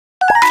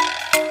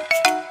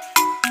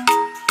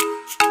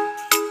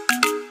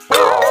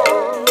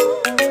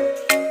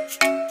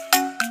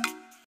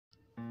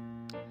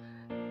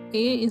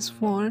A is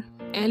for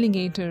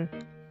alligator,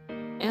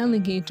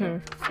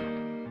 alligator.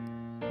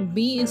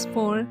 B is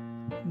for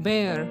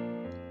bear,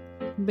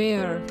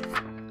 bear.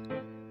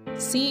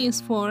 C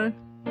is for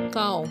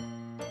cow,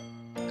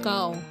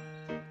 cow.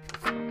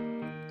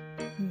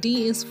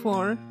 D is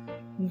for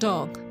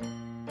dog,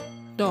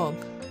 dog.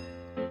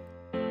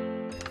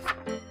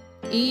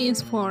 E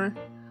is for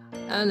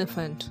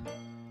elephant,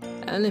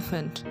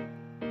 elephant.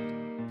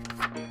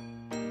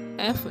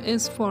 F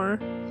is for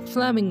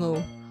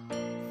flamingo,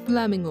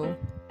 flamingo.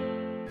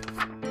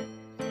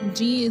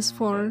 G is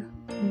for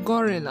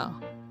gorilla,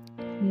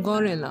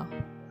 gorilla.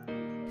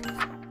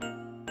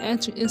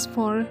 H is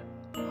for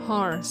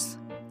horse,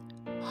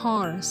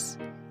 horse.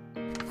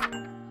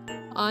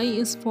 I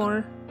is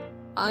for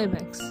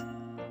ibex,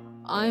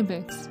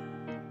 ibex.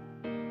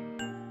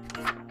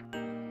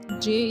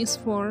 J is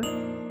for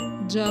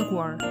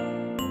jaguar,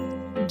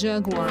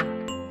 jaguar.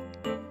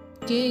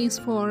 K is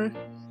for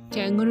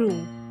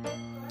kangaroo,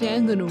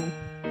 kangaroo.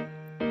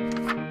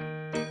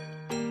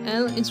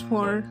 L is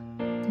for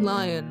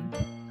lion,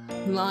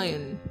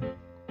 lion.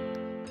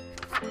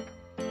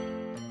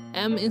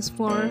 M is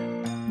for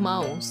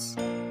mouse,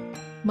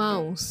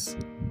 mouse.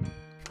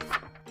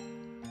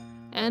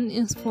 N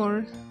is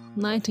for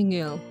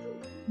nightingale,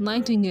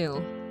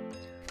 nightingale.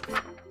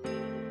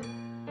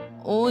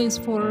 O is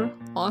for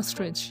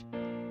ostrich,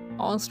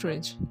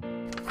 ostrich.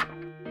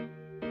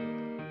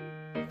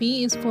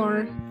 P is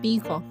for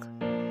peacock,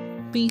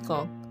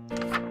 peacock.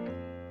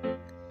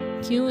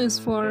 Q is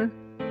for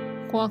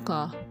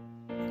quokka,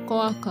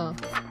 quokka.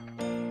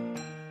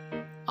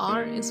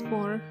 R is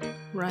for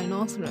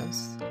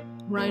rhinoceros,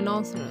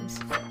 rhinoceros.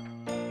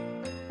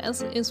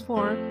 S is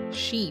for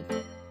sheep,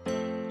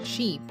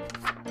 sheep.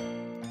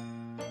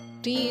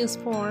 T is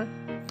for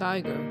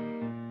tiger,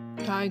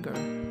 tiger.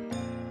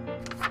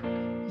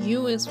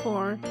 U is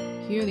for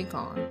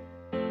unicorn,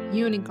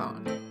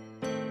 unicorn.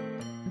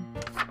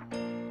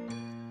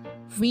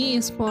 V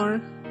is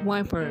for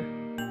viper,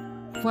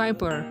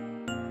 viper.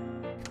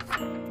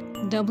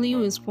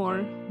 W is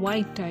for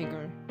white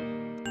tiger,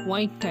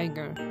 white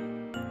tiger.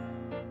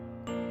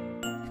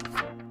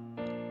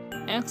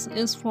 X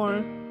is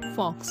for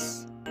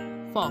fox,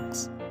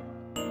 fox.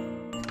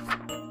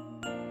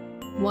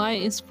 Y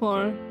is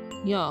for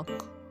yak,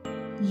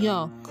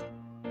 yak.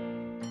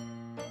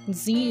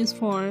 Z is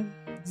for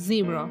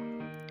zebra,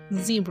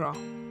 zebra.